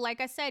to, like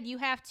I said, you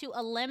have to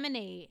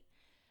eliminate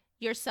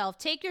yourself.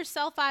 Take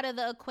yourself out of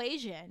the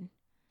equation.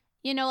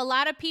 A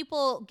lot of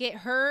people get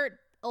hurt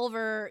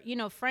over,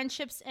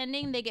 friendships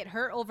ending. They get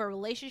hurt over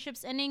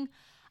relationships ending.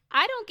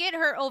 I don't get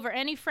hurt over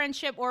any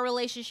friendship or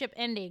relationship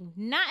ending.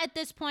 Not at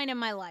this point in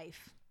my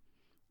life.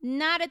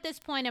 Not at this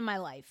point in my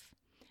life.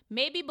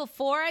 Maybe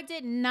before I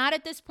did, not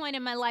at this point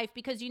in my life.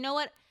 Because you know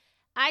what?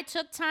 I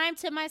took time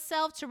to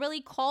myself to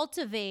really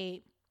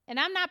cultivate. And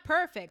I'm not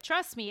perfect.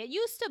 Trust me. It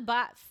used to,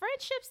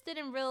 friendships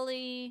didn't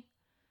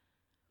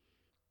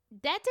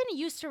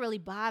used to really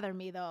bother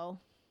me though.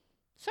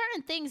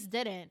 Certain things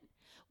didn't.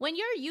 When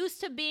you're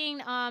used to being,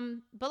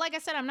 but like I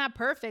said, I'm not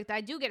perfect.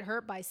 I do get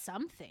hurt by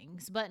some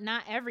things, but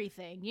not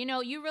everything.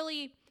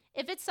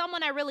 If it's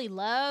someone I really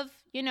love,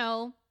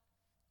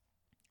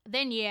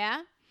 then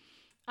yeah.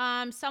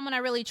 Someone I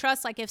really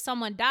trust, like if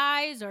someone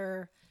dies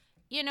or,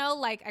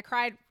 like I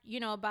cried,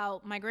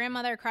 about my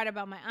grandmother, I cried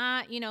about my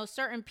aunt,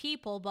 certain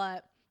people.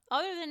 But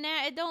other than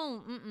that,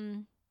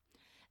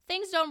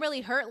 things don't really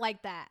hurt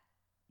like that.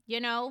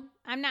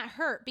 I'm not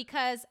hurt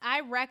because I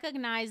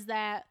recognize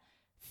that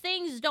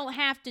things don't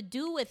have to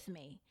do with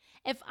me.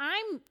 If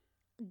I'm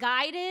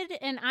guided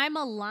and I'm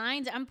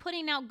aligned, I'm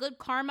putting out good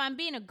karma, I'm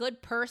being a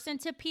good person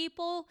to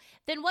people,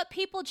 then what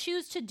people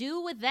choose to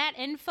do with that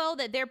info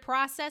that they're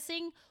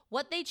processing,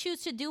 what they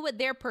choose to do with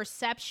their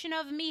perception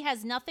of me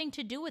has nothing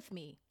to do with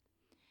me.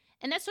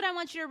 And that's what I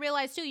want you to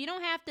realize too. You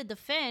don't have to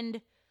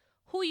defend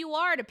who you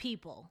are to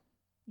people.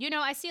 You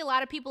know, I see a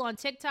lot of people on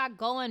TikTok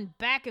going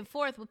back and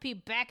forth with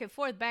people, back and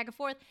forth, back and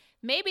forth.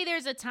 Maybe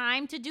there's a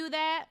time to do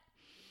that,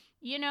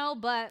 you know,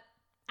 but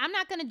I'm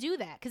not going to do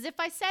that. Because if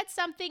I said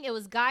something, it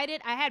was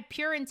guided, I had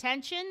pure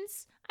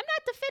intentions, I'm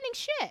not defending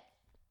shit.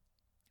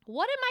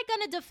 What am I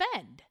going to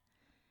defend?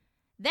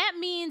 That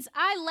means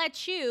I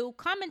let you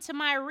come into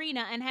my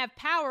arena and have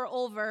power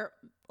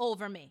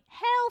over me.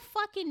 Hell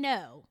fucking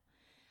no.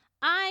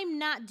 I'm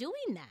not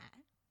doing that.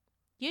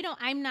 You know,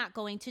 I'm not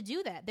going to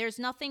do that. There's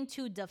nothing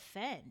to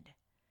defend.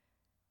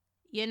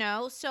 You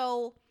know,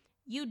 so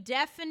you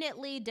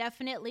definitely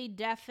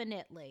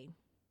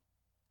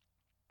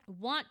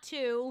want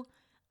to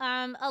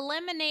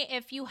eliminate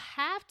if you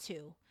have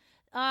to.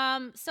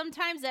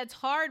 Sometimes that's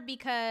hard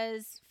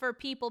because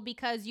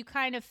you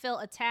kind of feel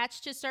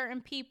attached to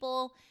certain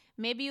people.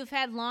 Maybe you've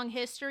had long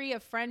history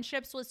of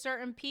friendships with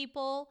certain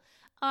people.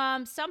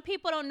 Some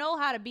people don't know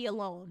how to be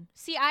alone.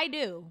 See, I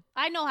do.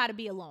 I know how to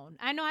be alone.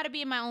 I know how to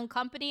be in my own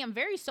company. I'm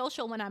very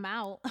social when I'm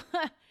out.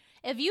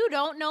 If you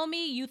don't know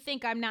me, you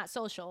think I'm not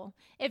social.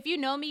 If you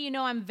know me, you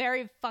know I'm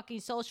very fucking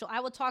social. I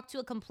will talk to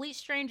a complete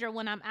stranger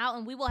when I'm out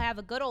and we will have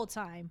a good old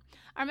time.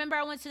 I remember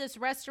I went to this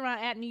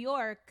restaurant at New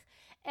York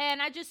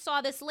and I just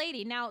saw this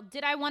lady. Now,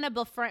 did I want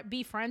to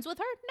be friends with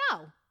her?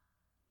 No.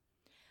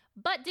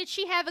 But did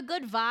she have a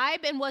good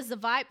vibe? And was the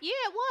vibe? Yeah,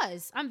 it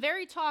was. I'm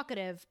very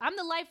talkative. I'm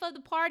the life of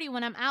the party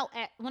when I'm out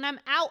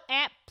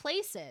at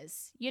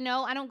places. You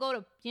know, I don't go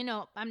to, you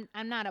know, I'm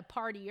not a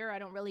partier. I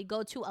don't really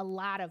go to a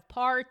lot of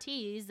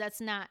parties.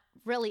 That's not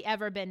really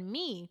ever been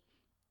me.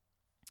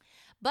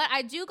 But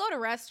I do go to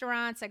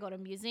restaurants. I go to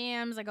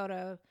museums. I go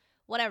to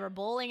whatever,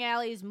 bowling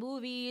alleys,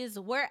 movies,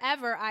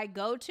 wherever I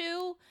go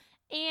to.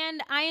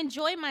 And I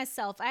enjoy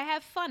myself. I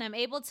have fun. I'm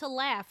able to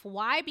laugh.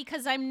 Why?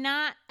 Because I'm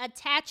not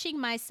attaching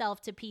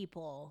myself to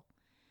people.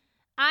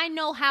 I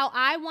know how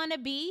I want to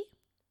be,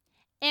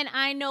 and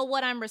I know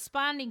what I'm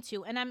responding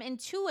to, and I'm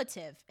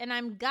intuitive, and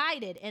I'm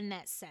guided in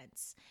that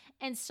sense.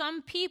 And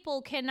some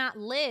people cannot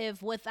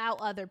live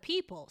without other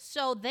people.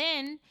 So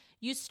then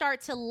you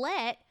start to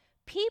let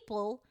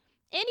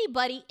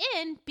anybody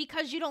in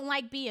because you don't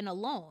like being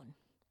alone.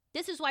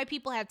 This is why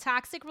people have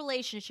toxic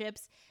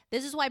relationships.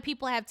 This is why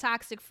people have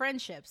toxic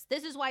friendships.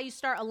 This is why you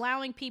start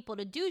allowing people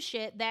to do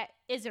shit that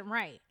isn't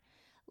right.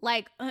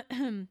 Like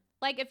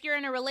if you're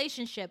in a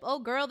relationship, oh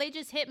girl, they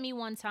just hit me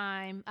one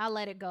time, I'll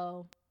let it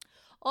go.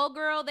 Oh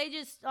girl, they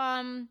just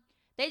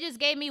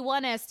gave me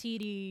one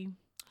STD.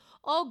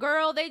 Oh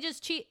girl, they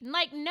just cheat.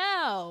 Like,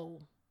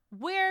 no.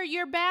 Where are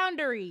your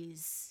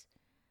boundaries?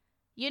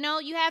 You know,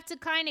 you have to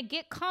kind of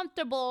get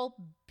comfortable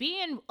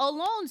being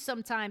alone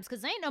sometimes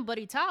because ain't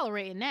nobody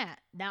tolerating that.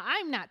 Now,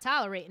 I'm not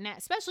tolerating that,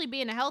 especially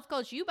being a health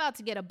coach. You about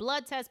to get a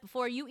blood test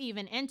before you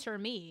even enter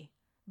me,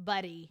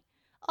 buddy.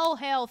 Oh,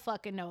 hell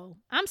fucking no.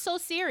 I'm so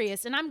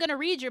serious, and I'm going to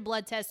read your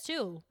blood test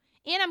too.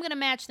 And I'm going to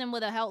match them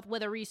with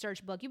a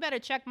research book. You better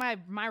check my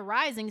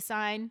rising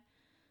sign.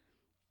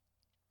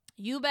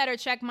 You better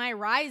check my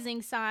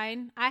rising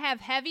sign. I have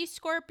heavy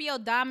Scorpio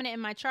dominant in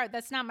my chart.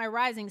 That's not my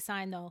rising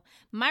sign, though.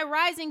 My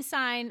rising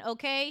sign,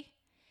 okay,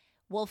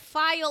 will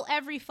file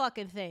every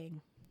fucking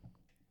thing.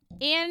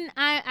 And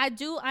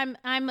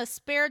I'm a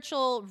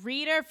spiritual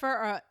reader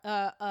for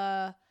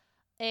a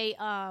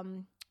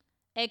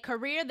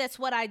career. That's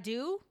what I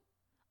do.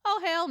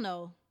 Oh, hell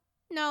no.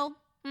 No.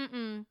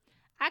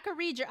 I could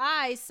read your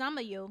eyes, some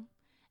of you,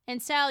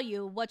 and tell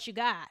you what you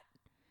got.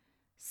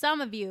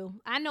 Some of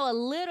you, I know a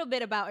little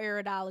bit about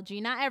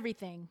iridology, not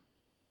everything.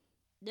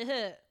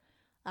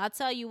 I'll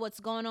tell you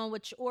what's going on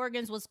with your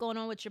organs, what's going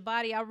on with your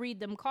body. I'll read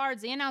them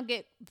cards and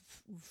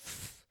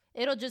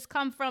it'll just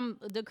come from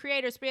the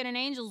creator, spirit, and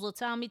angels will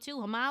tell me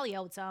too.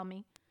 Himalaya will tell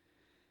me.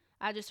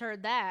 I just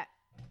heard that.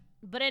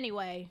 But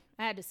anyway,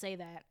 I had to say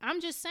that.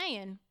 I'm just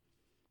saying.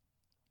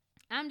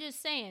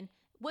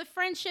 With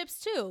friendships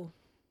too.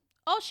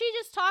 Oh, she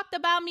just talked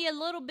about me a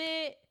little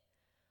bit.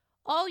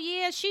 Oh,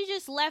 yeah, she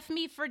just left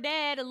me for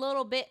dead a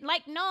little bit.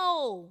 Like,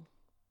 no.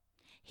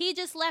 He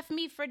just left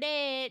me for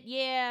dead.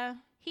 Yeah.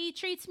 He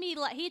treats me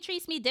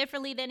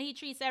differently than he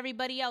treats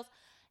everybody else.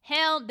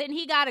 Hell, then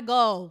he got to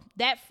go.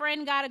 That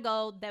friend got to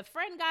go.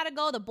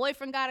 The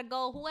boyfriend got to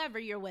go. Whoever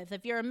you're with.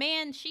 If you're a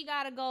man, she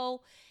got to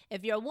go.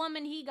 If you're a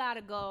woman, he got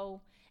to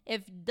go.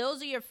 If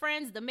those are your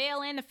friends, the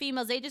male and the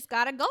females, they just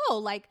got to go.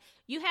 Like,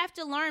 you have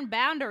to learn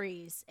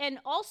boundaries. And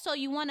also,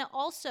 you want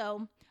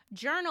to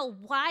journal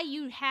why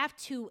you have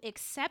to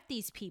accept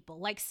these people.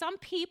 Like, some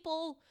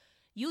people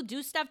you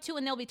do stuff to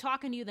and they'll be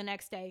talking to you the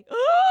next day.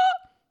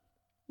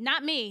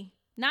 Not me.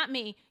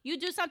 You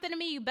do something to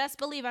me, you best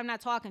believe I'm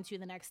not talking to you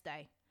the next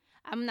day.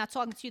 I'm not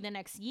talking to you the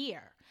next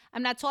year.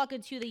 I'm not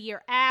talking to you the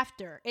year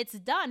after. It's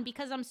done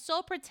because I'm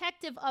so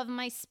protective of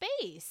my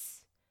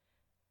space.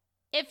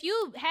 If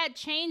you had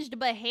changed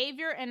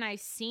behavior and I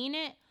seen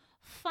it,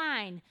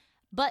 fine.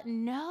 But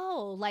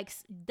no, like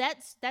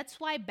that's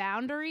why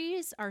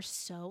boundaries are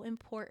so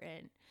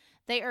important.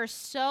 They are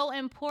so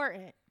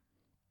important.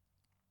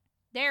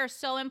 They are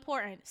so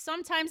important.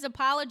 Sometimes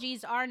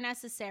apologies are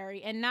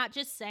necessary, and not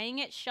just saying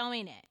it,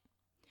 showing it.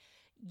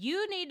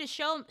 You need to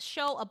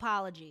show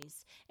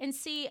apologies. And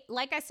see,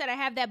 like I said, I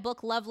have that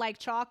book, Love Like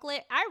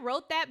Chocolate. I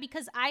wrote that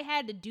because I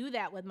had to do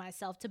that with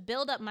myself to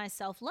build up my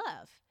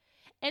self-love.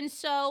 And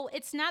so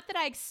it's not that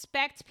I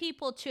expect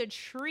people to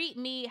treat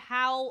me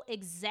how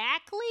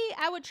exactly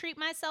I would treat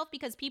myself,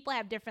 because people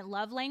have different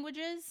love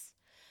languages,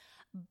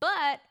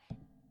 but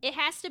it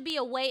has to be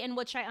a way in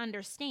which I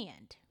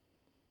understand.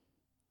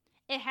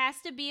 It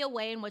has to be a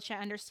way in which I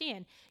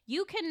understand.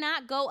 You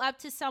cannot go up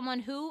to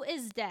someone who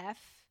is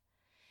deaf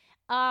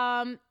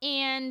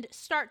and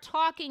start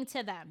talking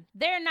to them.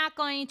 They're not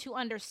going to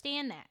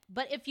understand that.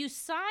 But if you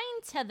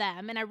sign to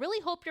them, and I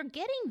really hope you're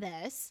getting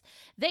this,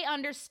 they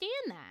understand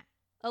that,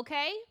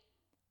 okay?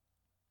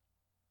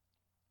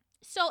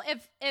 So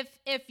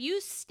if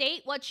you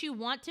state what you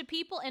want to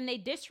people and they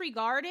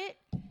disregard it,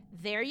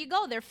 there you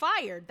go. They're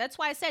fired. That's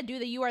why I said do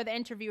the You Are the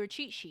Interviewer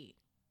cheat sheet.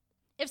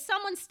 If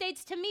someone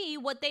states to me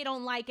what they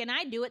don't like and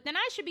I do it, then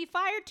I should be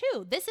fired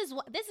too. This is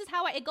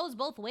how it goes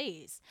both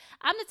ways.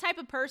 I'm the type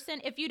of person,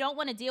 if you don't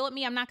want to deal with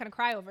me, I'm not going to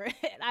cry over it.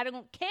 I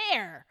don't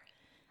care.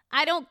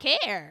 I don't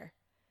care.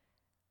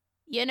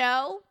 You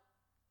know?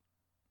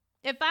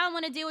 If I don't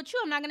want to deal with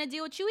you, I'm not going to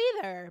deal with you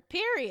either.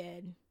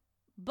 Period.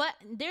 But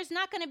there's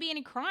not going to be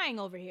any crying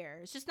over here.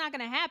 It's just not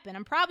going to happen.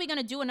 I'm probably going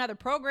to do another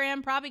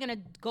program, probably going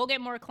to go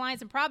get more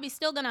clients, and probably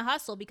still going to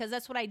hustle because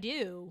that's what I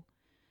do.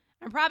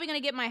 I'm probably going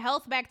to get my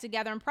health back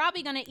together. I'm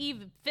probably going to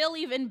feel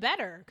even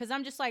better because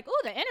I'm just like,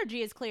 oh, the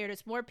energy is cleared.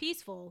 It's more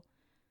peaceful.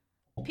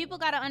 People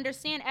got to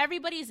understand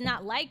everybody's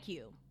not like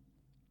you.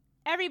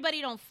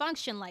 Everybody don't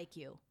function like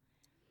you.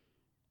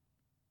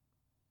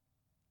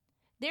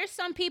 There's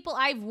some people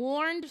I've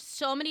warned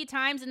so many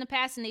times in the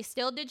past and they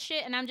still did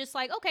shit. And I'm just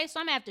like, okay, so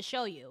I'm going to have to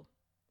show you.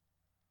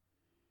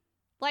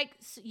 Like,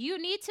 you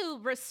need to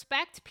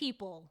respect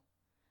people.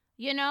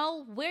 You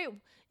know,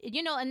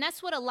 and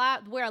that's where a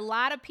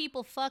lot of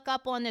people fuck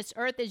up on this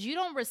earth is you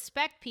don't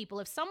respect people.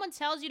 If someone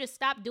tells you to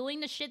stop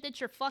doing the shit that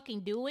you're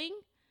fucking doing,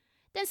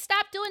 then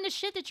stop doing the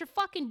shit that you're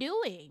fucking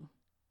doing.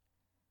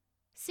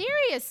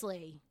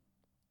 Seriously.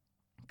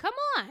 Come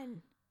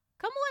on.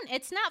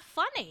 It's not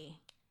funny.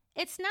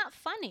 It's not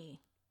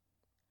funny.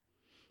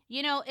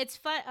 You know, it's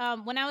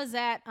fun. When I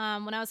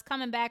was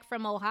coming back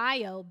from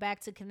Ohio back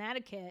to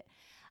Connecticut,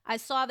 I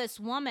saw this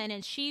woman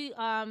and she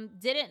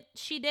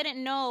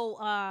didn't know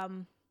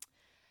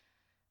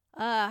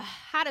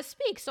how to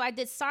speak. So I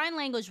did sign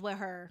language with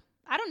her.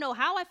 I don't know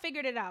how I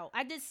figured it out.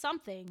 I did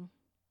something.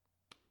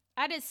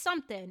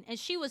 And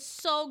she was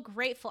so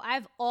grateful.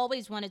 I've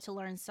always wanted to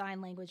learn sign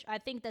language. I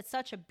think that's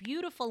such a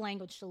beautiful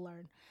language to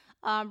learn.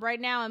 Right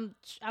now I'm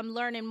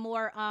learning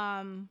more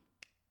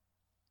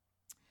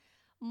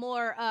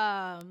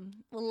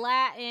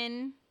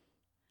Latin,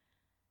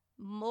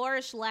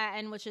 Moorish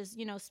Latin, which is,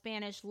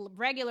 Spanish,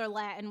 regular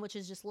Latin, which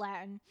is just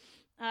Latin,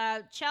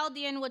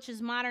 Chaldean, which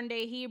is modern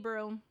day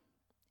Hebrew,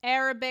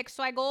 Arabic.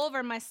 So I go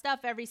over my stuff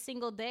every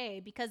single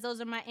day because those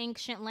are my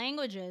ancient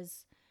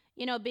languages.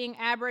 Being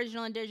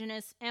Aboriginal,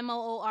 Indigenous,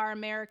 Moor,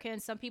 American.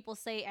 Some people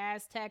say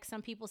Aztec,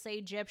 some people say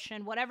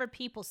Egyptian, whatever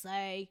people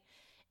say.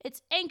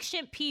 It's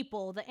ancient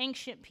people, the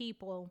ancient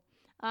people.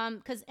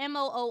 Because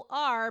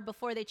Moor,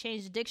 before they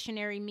changed the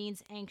dictionary,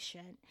 means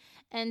ancient.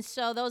 And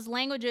so those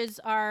languages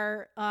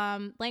are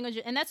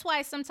languages. And that's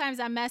why sometimes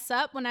I mess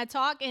up when I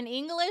talk in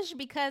English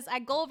because I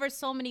go over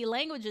so many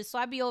languages. So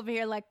I be over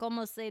here like,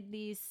 como se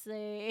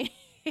dice?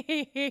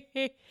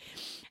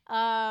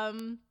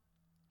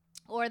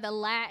 Or the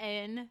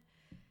Latin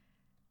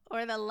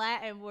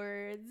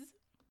words.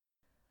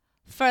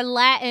 For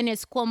Latin,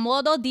 it's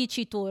quomodo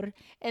dicitur,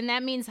 and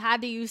that means how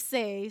do you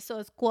say? So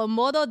it's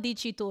quomodo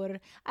dicitur.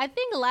 I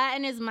think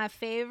Latin is my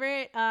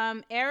favorite.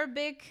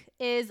 Arabic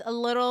is a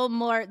little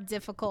more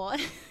difficult.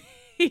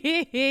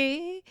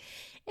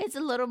 It's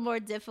a little more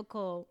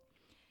difficult.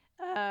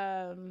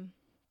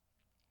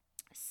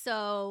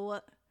 So,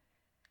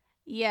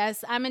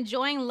 yes, I'm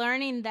enjoying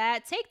learning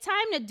that. Take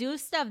time to do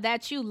stuff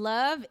that you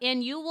love,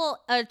 and you will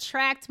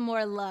attract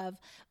more love.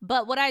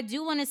 But what I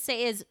do want to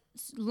say is,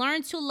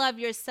 learn to love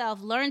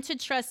yourself. Learn to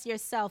trust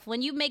yourself.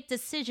 When you make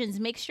decisions,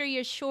 make sure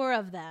you're sure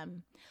of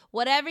them.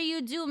 Whatever you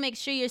do, make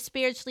sure you're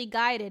spiritually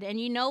guided. And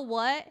you know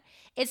what?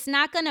 It's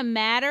not going to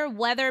matter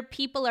whether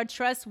people are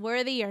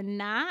trustworthy or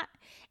not.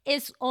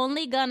 It's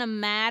only going to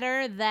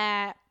matter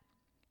that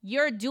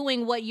you're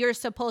doing what you're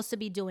supposed to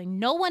be doing.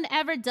 No one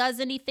ever does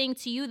anything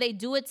to you. They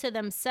do it to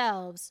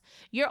themselves.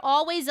 You're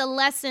always a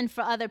lesson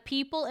for other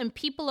people, and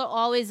people are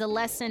always a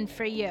lesson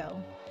for you.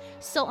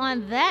 So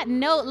on that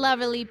note,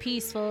 lovely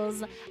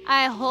peacefuls,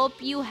 I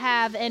hope you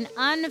have an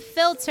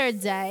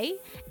unfiltered day,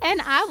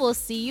 and I will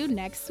see you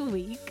next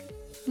week.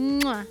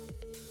 Mwah.